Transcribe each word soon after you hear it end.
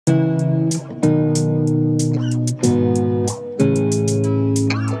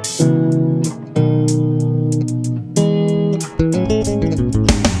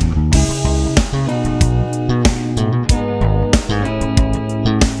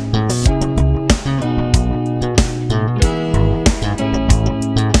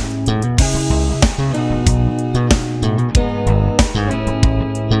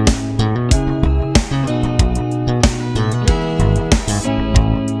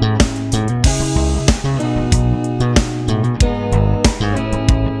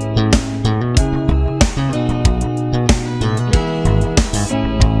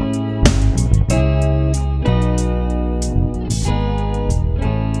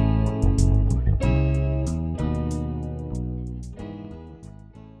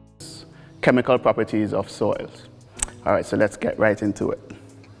chemical properties of soils. All right, so let's get right into it.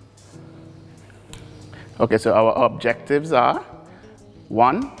 Okay, so our objectives are: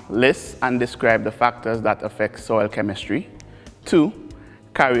 1, list and describe the factors that affect soil chemistry. 2,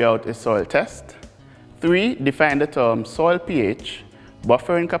 carry out a soil test. 3, define the term soil pH,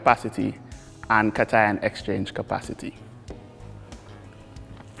 buffering capacity, and cation exchange capacity.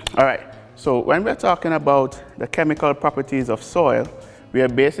 All right, so when we're talking about the chemical properties of soil, we are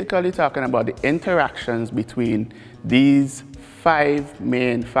basically talking about the interactions between these 5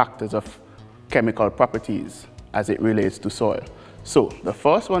 main factors of chemical properties as it relates to soil. So the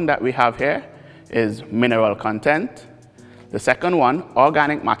first one that we have here is mineral content. The second one,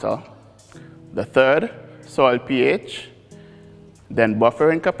 organic matter. The third, soil pH. Then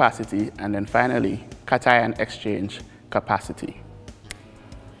buffering capacity. And then finally, cation exchange capacity.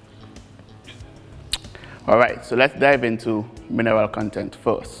 All right, so let's dive into mineral content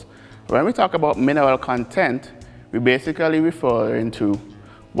first. When we talk about mineral content, we basically refer to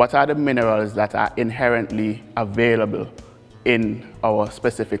what are the minerals that are inherently available in our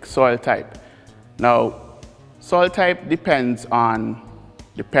specific soil type. Now, soil type depends on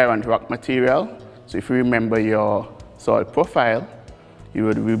the parent rock material. So if you remember your soil profile, you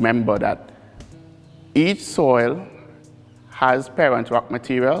would remember that each soil has parent rock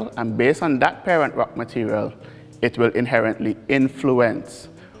material, and based on that parent rock material, it will inherently influence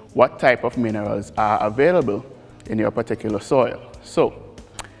what type of minerals are available in your particular soil. So,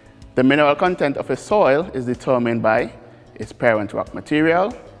 the mineral content of a soil is determined by its parent rock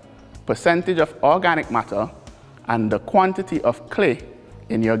material, percentage of organic matter, and the quantity of clay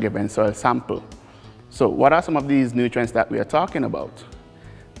in your given soil sample. So, what are some of these nutrients that we are talking about?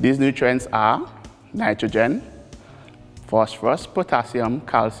 These nutrients are nitrogen, phosphorus, potassium,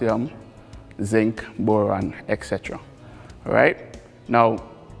 calcium, zinc, boron, etc. All right? Now,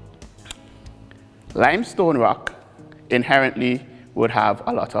 limestone rock inherently would have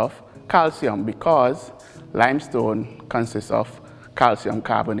a lot of calcium because limestone consists of calcium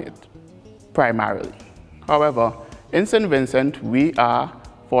carbonate primarily. However, in St. Vincent, we are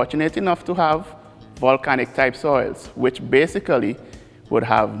fortunate enough to have volcanic type soils, which basically would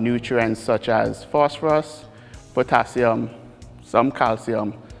have nutrients such as phosphorus, potassium, some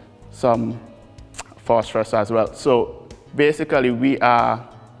calcium, some phosphorus as well. So basically we are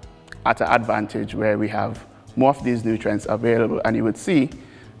at an advantage where we have more of these nutrients available, and you would see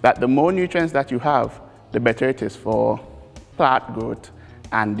that the more nutrients that you have, the better it is for plant growth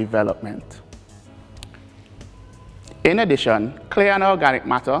and development. In addition, clay and organic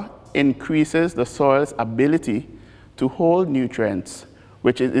matter increases the soil's ability to hold nutrients,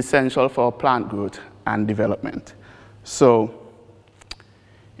 which is essential for plant growth and development. So,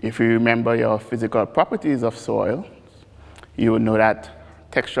 if you remember your physical properties of soil, you will know that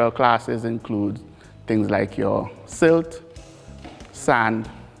textural classes include things like your silt, sand,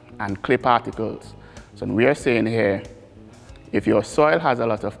 and clay particles. So we are saying here, if your soil has a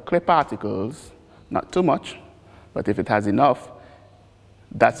lot of clay particles, not too much, but if it has enough,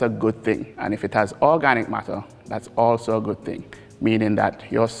 that's a good thing. And if it has organic matter, that's also a good thing, meaning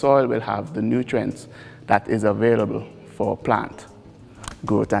that your soil will have the nutrients that is available for plant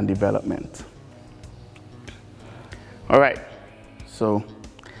growth and development. All right, so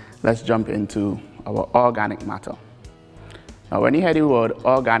let's jump into our organic matter. Now, when you hear the word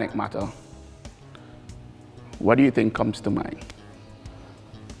organic matter, what do you think comes to mind?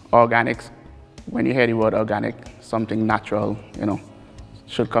 Organics, when you hear the word organic, something natural,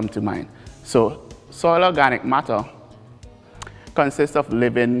 should come to mind. So, soil organic matter consists of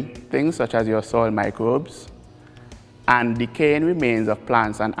living things such as your soil microbes and decaying remains of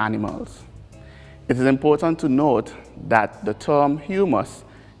plants and animals. It is important to note that the term humus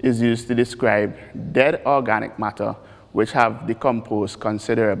is used to describe dead organic matter which have decomposed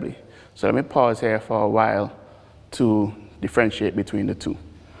considerably. So let me pause here for a while to differentiate between the two.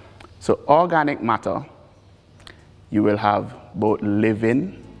 So organic matter, you will have both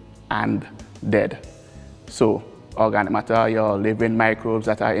living and dead. So organic matter are your living microbes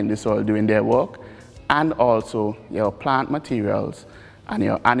that are in the soil doing their work, and also your plant materials and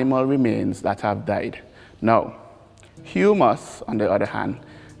your animal remains that have died. Now, humus, on the other hand,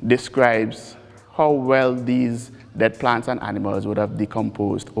 describes how well these dead plants and animals would have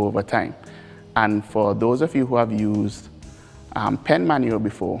decomposed over time. And for those of you who have used pen manure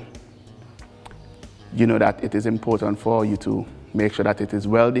before, you know that it is important for you to make sure that it is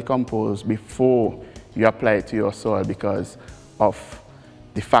well decomposed before you apply it to your soil because of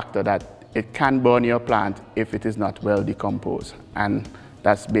the factor that it can burn your plant if it is not well decomposed. And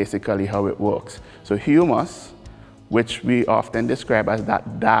that's basically how it works. So humus, which we often describe as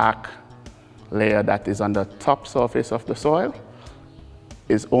that dark layer that is on the top surface of the soil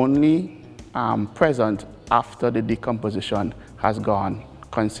is only present after the decomposition has gone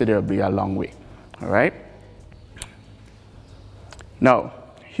considerably a long way, all right? Now,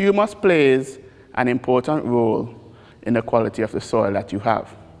 humus plays an important role in the quality of the soil that you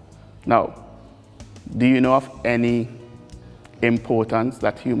have. Now, do you know of any importance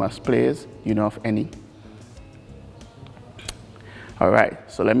that humus plays? You know of any? All right,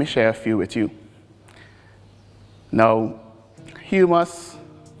 so let me share a few with you. Now, humus,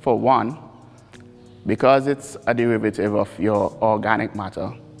 for one, because it's a derivative of your organic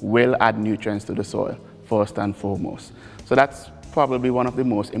matter, will add nutrients to the soil, first and foremost. So that's probably one of the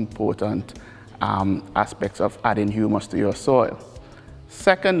most important aspects of adding humus to your soil.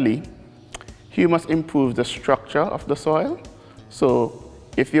 Secondly, humus improves the structure of the soil. So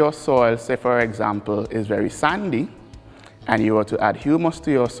if your soil, say for example, is very sandy, and you were to add humus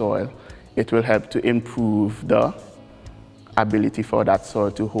to your soil, it will help to improve the ability for that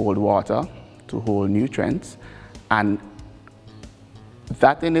soil to hold water, to hold nutrients, and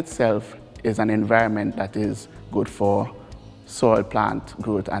that in itself is an environment that is good for soil plant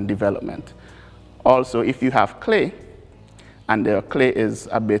growth and development. Also, if you have clay, and the clay is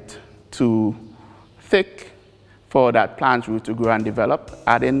a bit too thick for that plant root to grow and develop,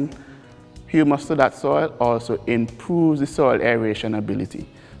 adding humus to that soil also improves the soil aeration ability.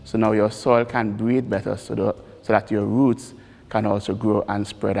 So now your soil can breathe better so that your roots can also grow and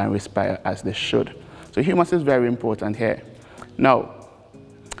spread and respire as they should. So humus is very important here. Now,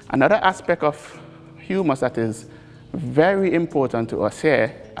 another aspect of humus that is very important to us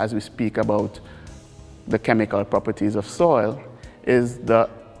here as we speak about the chemical properties of soil is the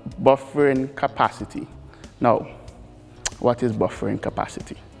buffering capacity. Now, what is buffering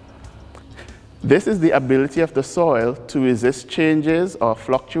capacity? This is the ability of the soil to resist changes or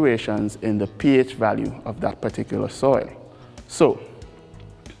fluctuations in the pH value of that particular soil. So,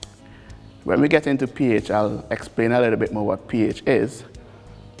 when we get into pH, I'll explain a little bit more what pH is,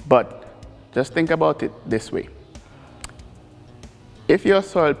 but just think about it this way. If your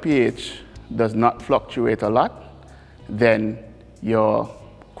soil pH does not fluctuate a lot, then your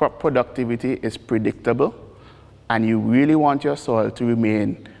crop productivity is predictable, and you really want your soil to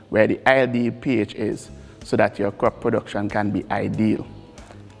remain where the ideal pH is so that your crop production can be ideal.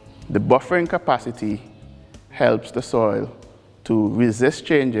 The buffering capacity helps the soil to resist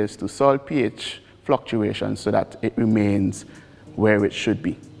changes to soil pH fluctuations so that it remains where it should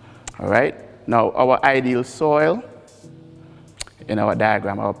be. All right? Now, our ideal soil in our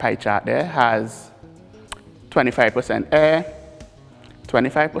diagram, our pie chart there, has 25% air,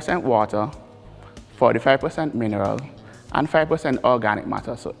 25% water, 45% mineral, and 5% organic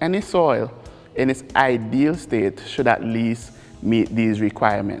matter. So any soil in its ideal state should at least meet these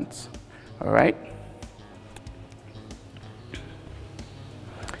requirements. All right?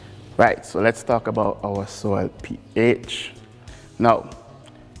 Right, so let's talk about our soil pH. Now,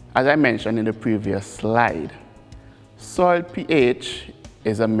 as I mentioned in the previous slide, soil pH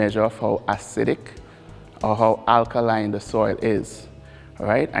is a measure of how acidic or how alkaline the soil is. All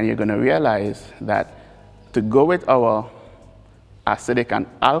right, and you're going to realize that to go with our acidic and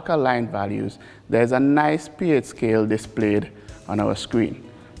alkaline values, there's a nice pH scale displayed on our screen.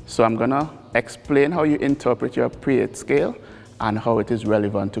 So I'm going to explain how you interpret your pH scale and how it is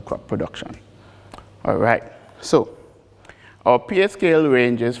relevant to crop production. All right, so our pH scale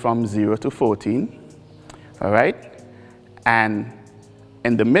ranges from 0 to 14, all right? And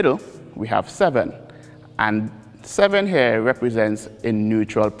in the middle, we have 7. And 7 here represents a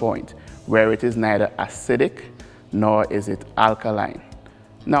neutral point, where it is neither acidic nor is it alkaline.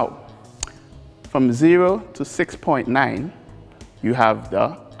 Now, from 0 to 6.9, you have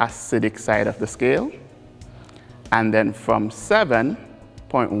the acidic side of the scale. And then from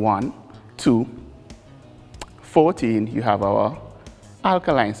 7.1 to 14, you have our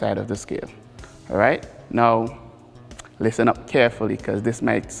alkaline side of the scale. All right? Now, listen up carefully because this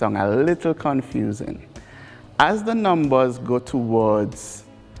might sound a little confusing. As the numbers go towards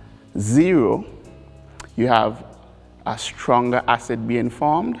 0, you have a stronger acid being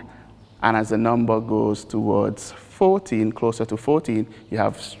formed, and as the number goes towards 14, closer to 14, you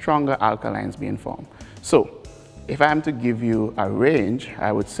have stronger alkalines being formed. So, if I am to give you a range,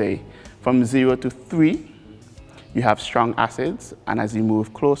 I would say from 0 to 3, you have strong acids, and as you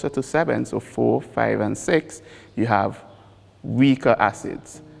move closer to 7, so 4, 5, and 6, you have weaker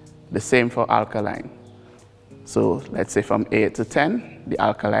acids. The same for alkaline. So let's say from 8 to 10, the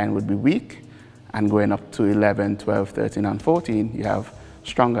alkaline would be weak, and going up to 11, 12, 13, and 14, you have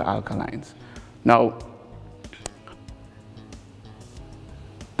stronger alkalines. Now,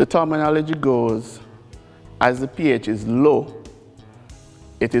 The terminology goes, as the pH is low,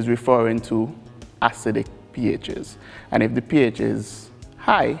 it is referring to acidic pHs. And if the pH is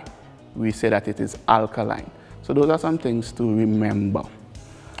high, we say that it is alkaline. So those are some things to remember.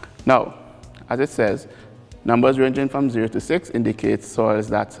 Now, as it says, numbers ranging from 0 to 6 indicate soils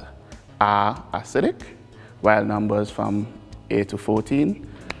that are acidic, while numbers from 8 to 14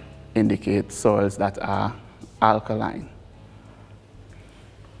 indicate soils that are alkaline.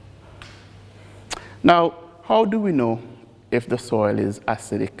 Now, how do we know if the soil is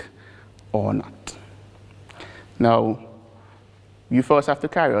acidic or not? Now, you first have to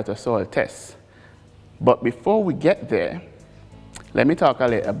carry out a soil test. But before we get there, let me talk a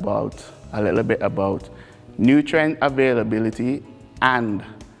little bit about nutrient availability and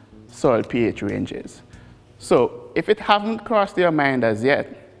soil pH ranges. So if it hasn't crossed your mind as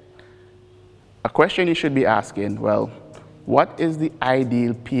yet, a question you should be asking, well, what is the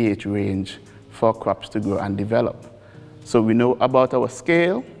ideal pH range for crops to grow and develop? So we know about our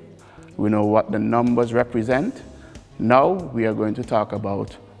scale, we know what the numbers represent. Now we are going to talk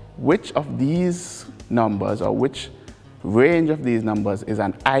about which of these numbers or which range of these numbers is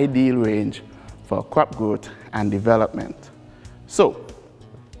an ideal range for crop growth and development. So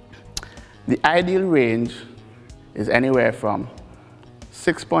the ideal range is anywhere from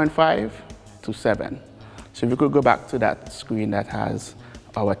 6.5 to 7. So if you could go back to that screen that has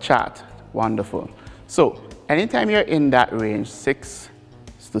our chart, wonderful. So anytime you're in that range, 6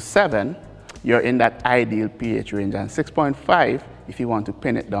 to 7, you're in that ideal pH range. And 6.5, if you want to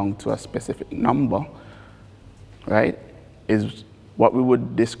pin it down to a specific number, right, is what we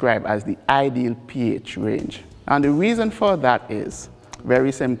would describe as the ideal pH range. And the reason for that is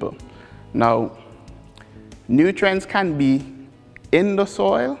very simple. Now, nutrients can be in the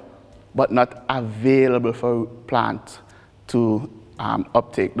soil, but not available for plants to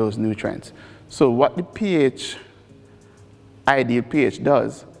uptake those nutrients. So what the pH, ideal pH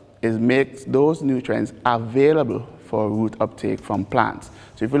does is makes those nutrients available for root uptake from plants.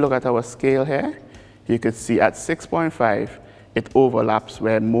 So if you look at our scale here, you could see at 6.5, it overlaps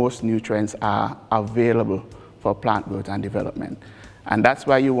where most nutrients are available for plant growth and development. And that's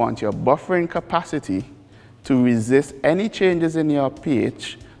why you want your buffering capacity to resist any changes in your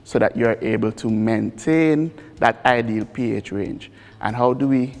pH so that you're able to maintain that ideal pH range. And how do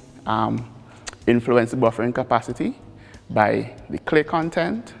we influence the buffering capacity? By the clay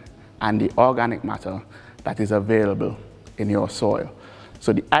content and the organic matter that is available in your soil.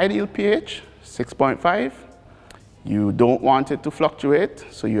 So the ideal pH, 6.5, you don't want it to fluctuate,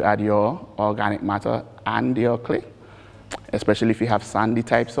 so you add your organic matter and your clay, especially if you have sandy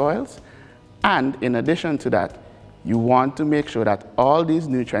type soils. And in addition to that, you want to make sure that all these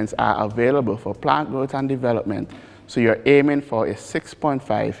nutrients are available for plant growth and development, so you're aiming for a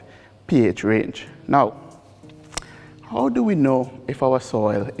 6.5 pH range. Now, how do we know if our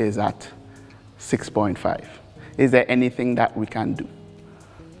soil is at 6.5? Is there anything that we can do?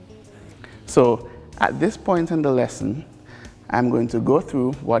 So at this point in the lesson, I'm going to go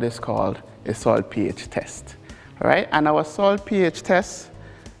through what is called a soil pH test. All right? And our soil pH test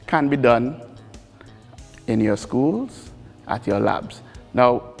can be done in your schools, at your labs.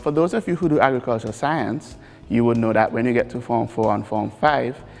 Now, for those of you who do agricultural science, you would know that when you get to Form 4 and Form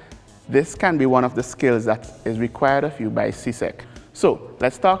 5, this can be one of the skills that is required of you by CSEC. So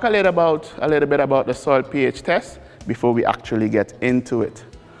let's talk a little bit about the soil pH test before we actually get into it.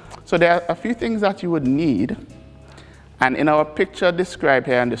 So there are a few things that you would need. And in our picture described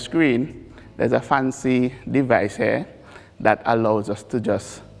here on the screen, there's a fancy device here that allows us to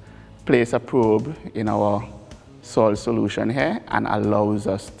just place a probe in our soil solution here and allows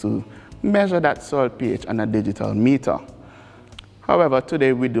us to measure that soil pH on a digital meter. However,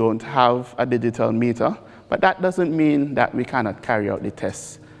 today we don't have a digital meter, but that doesn't mean that we cannot carry out the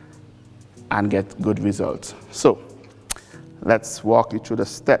tests and get good results. So let's walk you through the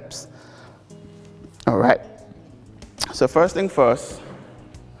steps. All right. So first thing first,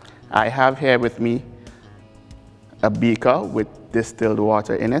 I have here with me a beaker with distilled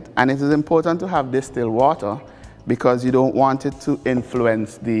water in it. And it is important to have distilled water because you don't want it to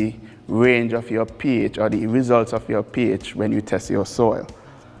influence the range of your pH or the results of your pH when you test your soil.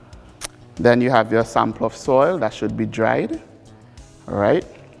 Then you have your sample of soil that should be dried. All right.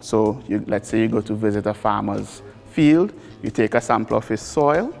 So let's say you go to visit a farmer's field, you take a sample of his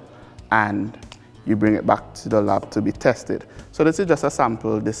soil and you bring it back to the lab to be tested. So this is just a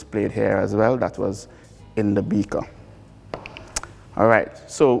sample displayed here as well that was in the beaker. All right,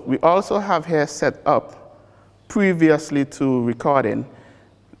 so we also have here set up previously to recording,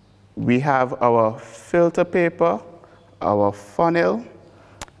 we have our filter paper, our funnel,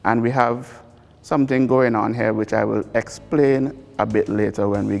 And we have something going on here which I will explain a bit later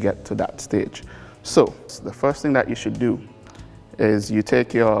when we get to that stage. So the first thing that you should do is you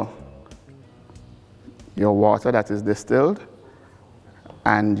take your water that is distilled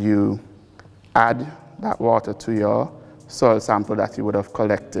and you add that water to your soil sample that you would have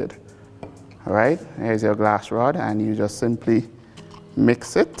collected. All right, here's your glass rod, and you just simply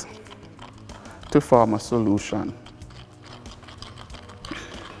mix it to form a solution.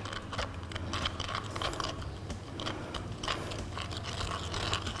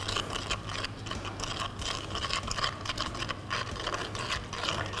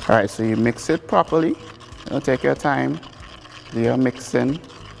 All right, so you mix it properly. Take your time, do your mixing,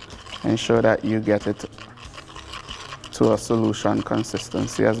 ensure that you get it to a solution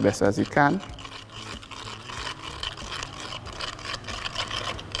consistency as best as you can.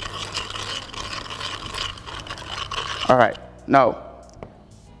 All right, now,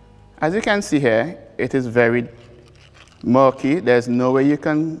 as you can see here, it is very murky. There's no way you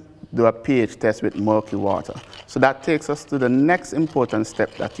can do a pH test with murky water. So that takes us to the next important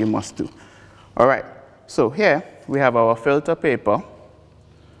step that you must do. All right, so here we have our filter paper,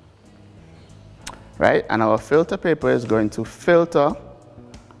 right? And our filter paper is going to filter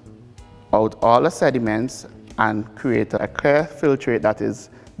out all the sediments and create a clear filtrate that is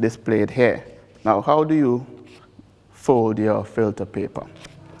displayed here. Now, how do you fold your filter paper?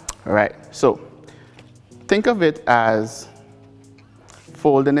 All right, so think of it as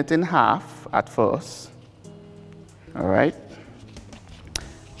folding it in half at first. All right,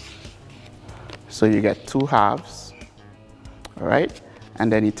 so you get 2 halves. All right,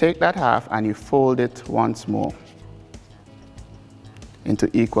 and then you take that half and you fold it once more into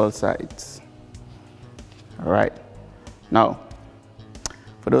equal sides. All right, now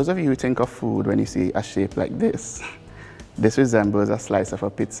for those of you who think of food when you see a shape like this, this resembles a slice of a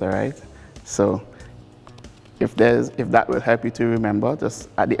pizza, right? So if that will help you to remember, just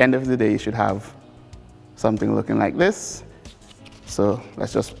at the end of the day you should have something looking like this. So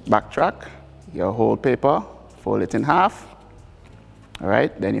let's just backtrack. Your whole paper, fold it in half. All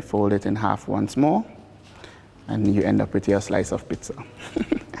right, then you fold it in half once more, and you end up with your slice of pizza.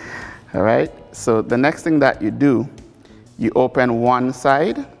 All right, so the next thing that you do, you open one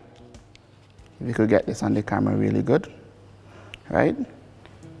side. If you could get this on the camera really good. Right?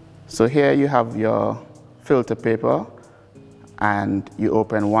 So here you have your filter paper, and you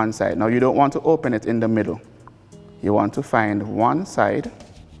open one side. Now you don't want to open it in the middle. You want to find one side,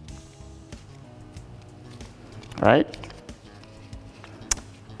 right?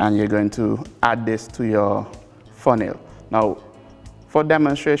 And you're going to add this to your funnel. Now, for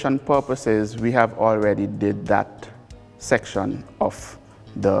demonstration purposes, we have already did that section of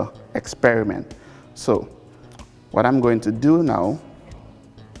the experiment. So what I'm going to do now,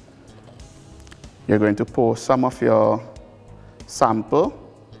 you're going to pour some of your sample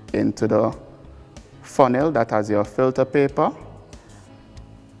into the funnel that has your filter paper.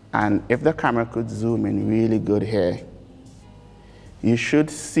 And if the camera could zoom in really good here, you should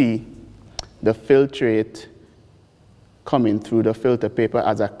see the filtrate coming through the filter paper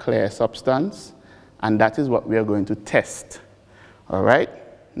as a clear substance. And that is what we are going to test. All right?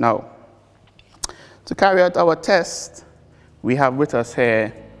 Now, to carry out our test, we have with us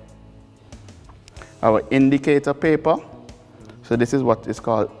here our indicator paper. So this is what is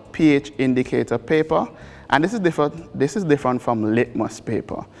called pH indicator paper. And this is different from litmus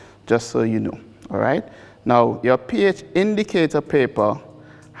paper, just so you know. All right? Now, your pH indicator paper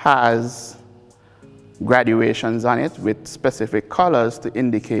has graduations on it with specific colors to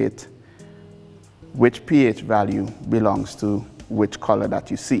indicate which pH value belongs to which color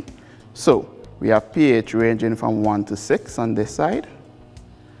that you see. So we have pH ranging from 1 to 6 on this side,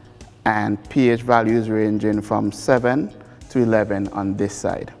 and pH values ranging from 7 to 11 on this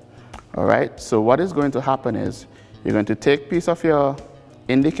side. All right, so what is going to happen is you're going to take a piece of your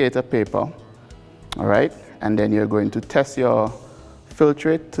indicator paper, all right, and then you're going to test your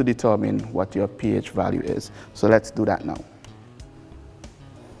filtrate to determine what your pH value is. So let's do that now.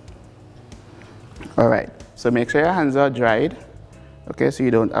 All right, so make sure your hands are dried, okay, so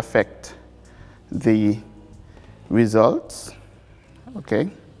you don't affect the results, okay.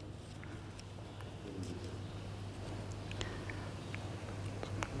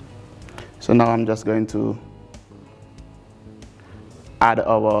 So now I'm just going to add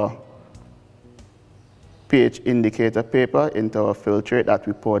our pH indicator paper into our filtrate that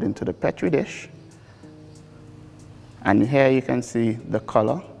we poured into the Petri dish. And here you can see the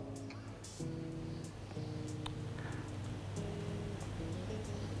color.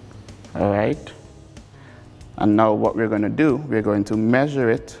 All right. And now what we're going to do, we're going to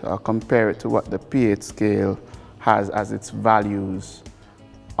measure it or compare it to what the pH scale has as its values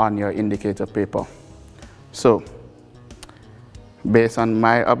on your indicator paper. So, based on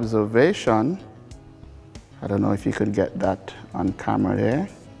my observation, I don't know if you could get that on camera there,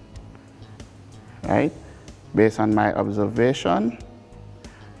 right? Based on my observation,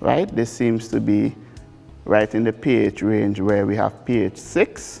 right, this seems to be right in the pH range where we have pH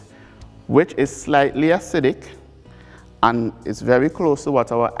 6, which is slightly acidic, and it's very close to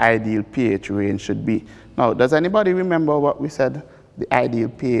what our ideal pH range should be. Now, does anybody remember what we said the ideal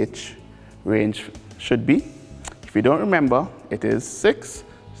pH range should be? If you don't remember, it is 6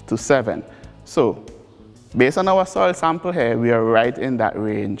 to 7. So, based on our soil sample here, we are right in that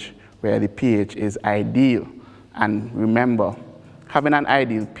range where the pH is ideal. And remember, having an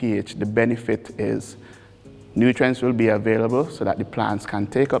ideal pH, the benefit is nutrients will be available so that the plants can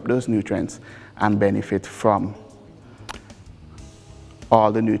take up those nutrients and benefit from all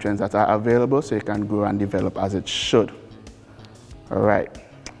the nutrients that are available so it can grow and develop as it should. All right.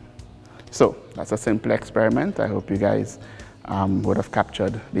 So that's a simple experiment. I hope you guys would have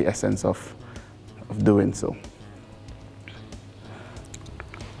captured the essence of doing so.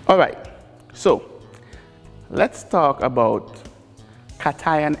 All right. So let's talk about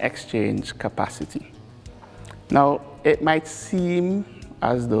cation exchange capacity. Now, it might seem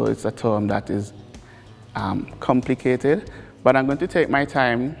as though it's a term that is complicated, but I'm going to take my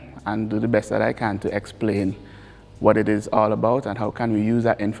time and do the best that I can to explain what it is all about and how can we use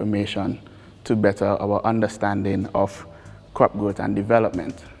that information to better our understanding of crop growth and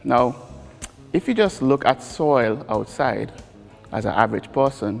development. Now, if you just look at soil outside as an average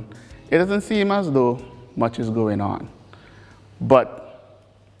person, it doesn't seem as though much is going on. But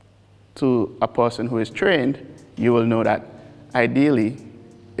to a person who is trained, you will know that ideally,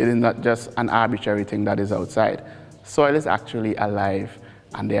 it is not just an arbitrary thing that is outside. Soil is actually alive,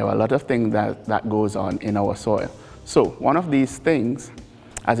 and there are a lot of things that goes on in our soil. So one of these things,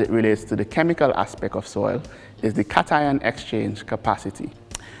 as it relates to the chemical aspect of soil, is the cation exchange capacity.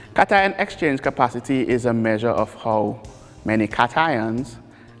 Cation exchange capacity is a measure of how many cations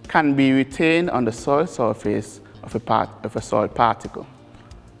can be retained on the soil surface of a soil particle.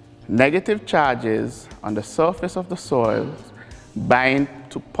 Negative charges on the surface of the soil bind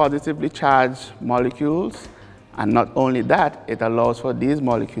to positively charged molecules, and not only that, it allows for these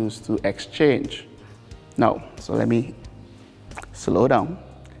molecules to exchange. Now, so let me slow down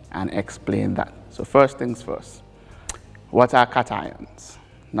and explain that. So first things first, what are cations?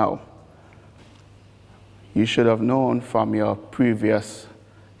 Now, you should have known from your previous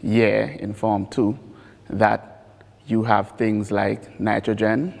year in Form 2 that you have things like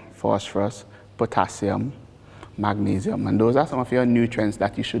nitrogen, phosphorus, potassium, magnesium, and those are some of your nutrients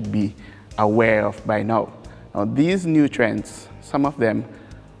that you should be aware of by now. Now, these nutrients, some of them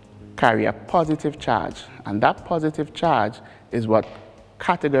carry a positive charge, and that positive charge is what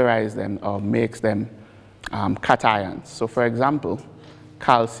categorizes them or makes them cations. So, for example,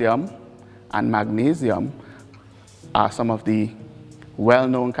 calcium and magnesium are some of the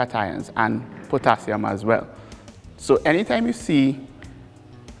well-known cations, and potassium as well. So anytime you see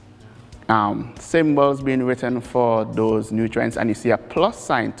symbols being written for those nutrients and you see a plus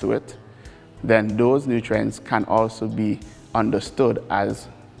sign to it, then those nutrients can also be understood as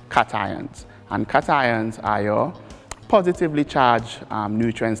cations. And cations are your positively charged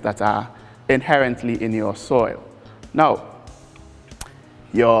nutrients that are inherently in your soil. Now,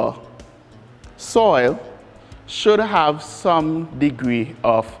 your soil should have some degree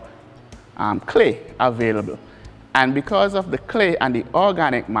of clay available. And because of the clay and the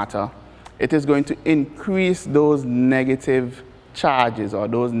organic matter, it is going to increase those negative charges or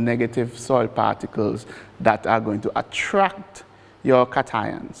those negative soil particles that are going to attract your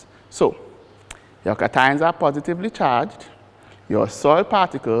cations. So, your cations are positively charged. Your soil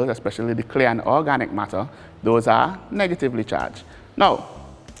particles, especially the clay and organic matter, those are negatively charged. Now,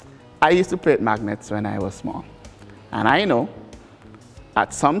 I used to play with magnets when I was small. And I know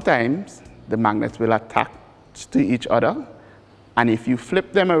at sometimes the magnets will attach to each other, and if you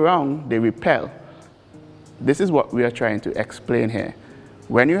flip them around, they repel. This is what we are trying to explain here.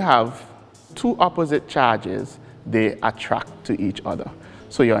 When you have two opposite charges, they attract to each other.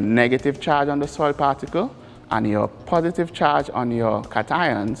 So your negative charge on the soil particle and your positive charge on your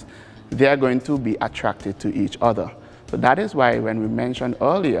cations, they are going to be attracted to each other. So that is why when we mentioned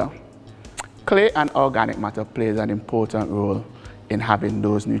earlier, clay and organic matter plays an important role in having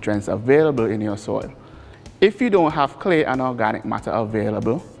those nutrients available in your soil. If you don't have clay and organic matter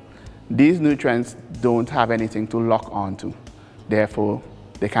available, these nutrients don't have anything to lock onto. Therefore,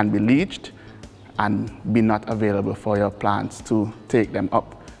 they can be leached and be not available for your plants to take them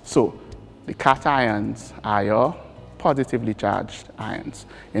up. So the cations are your positively charged ions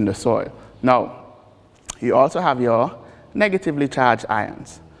in the soil. Now, you also have your negatively charged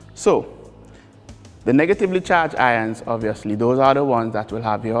ions. So the negatively charged ions, obviously, those are the ones that will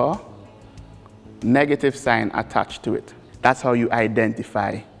have your negative sign attached to it. That's how you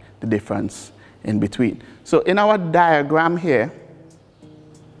identify the difference in between. So in our diagram here,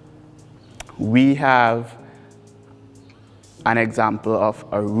 we have an example of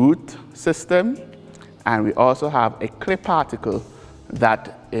a root system, and we also have a clay particle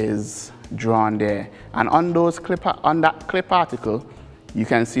that is drawn there. And on that clay particle, you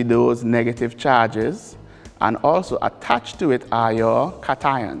can see those negative charges, and also attached to it are your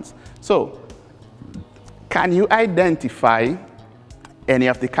cations. So can you identify any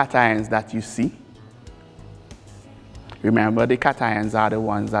of the cations that you see? Remember, the cations are the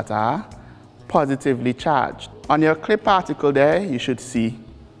ones that are positively charged. On your clay particle there, you should see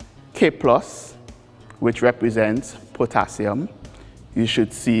K+, which represents potassium. You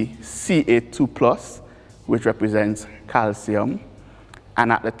should see Ca2+, which represents calcium.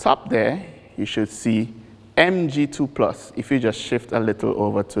 And at the top there, you should see Mg2+, if you just shift a little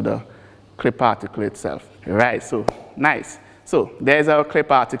over to the clay particle itself. Right, so nice. So there's our clay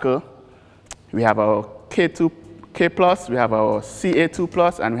particle. We have our K+, we have our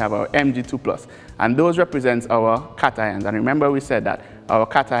Ca2+, and we have our Mg2+. And those represent our cations. And remember, we said that our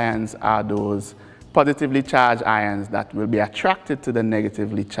cations are those positively charged ions that will be attracted to the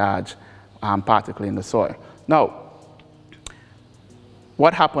negatively charged particle in the soil. Now,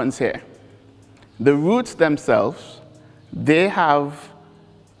 what happens here? The roots themselves, they have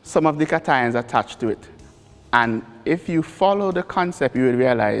some of the cations attached to it. And if you follow the concept, you will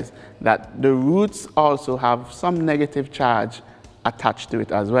realize that the roots also have some negative charge attached to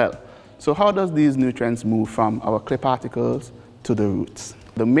it as well. So how does these nutrients move from our clay particles to the roots?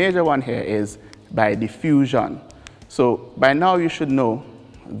 The major one here is by diffusion. So by now you should know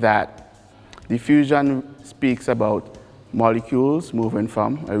that diffusion speaks about molecules moving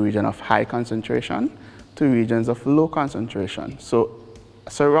from a region of high concentration to regions of low concentration. So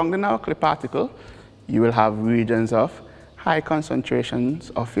surrounding our clay particle, you will have regions of high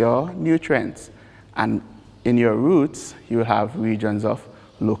concentrations of your nutrients. And in your roots, you will have regions of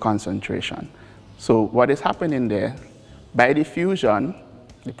low concentration. So what is happening there, by diffusion,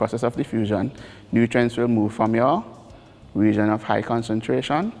 the process of diffusion, nutrients will move from your region of high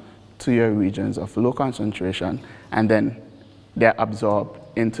concentration to your regions of low concentration, and then they're absorbed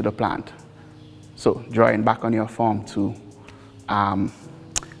into the plant. So drawing back on your Form 2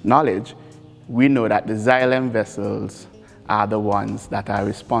 knowledge, we know that the xylem vessels are the ones that are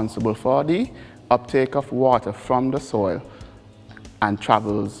responsible for the uptake of water from the soil and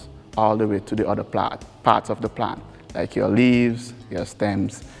travels all the way to the other parts of the plant, like your leaves, your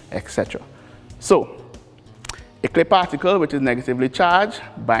stems, etc. So a clay particle, which is negatively charged,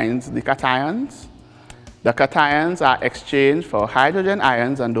 binds the cations. The cations are exchanged for hydrogen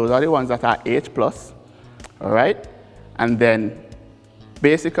ions, and those are the ones that are H+, all right? And then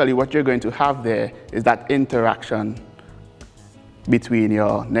basically what you're going to have there is that interaction between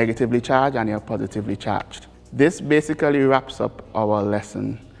your negatively charged and your positively charged. This basically wraps up our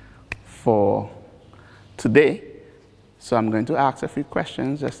lesson for today. So I'm going to ask a few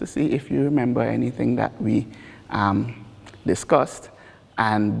questions just to see if you remember anything that we discussed.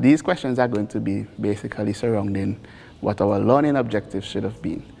 And these questions are going to be basically surrounding what our learning objectives should have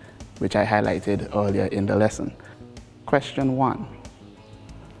been, which I highlighted earlier in the lesson. Question 1.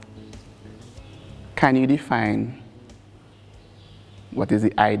 Can you define what is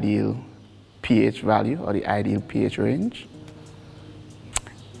the ideal pH value or the ideal pH range?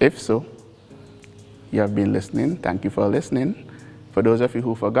 If so, you have been listening. Thank you for listening. For those of you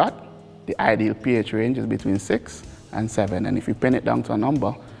who forgot, the ideal pH range is between 6 and 7. And if you pin it down to a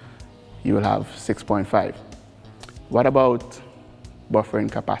number, you will have 6.5. What about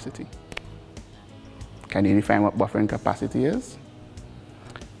buffering capacity? Can you define what buffering capacity is?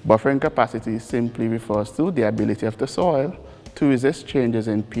 Buffering capacity simply refers to the ability of the soil to resist changes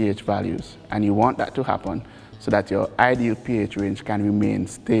in pH values, and you want that to happen so that your ideal pH range can remain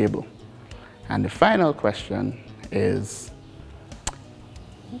stable. And the final question is,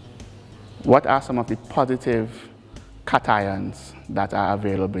 what are some of the positive cations that are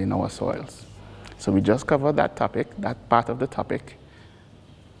available in our soils? So we just covered that topic, that part of the topic.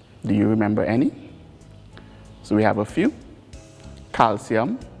 Do you remember any? So we have a few: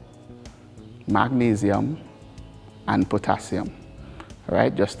 calcium, magnesium, and potassium, all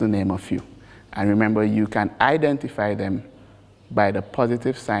right, just to name a few. And remember, you can identify them by the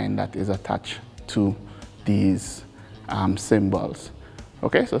positive sign that is attached to these symbols.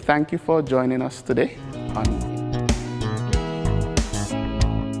 Okay, so thank you for joining us today on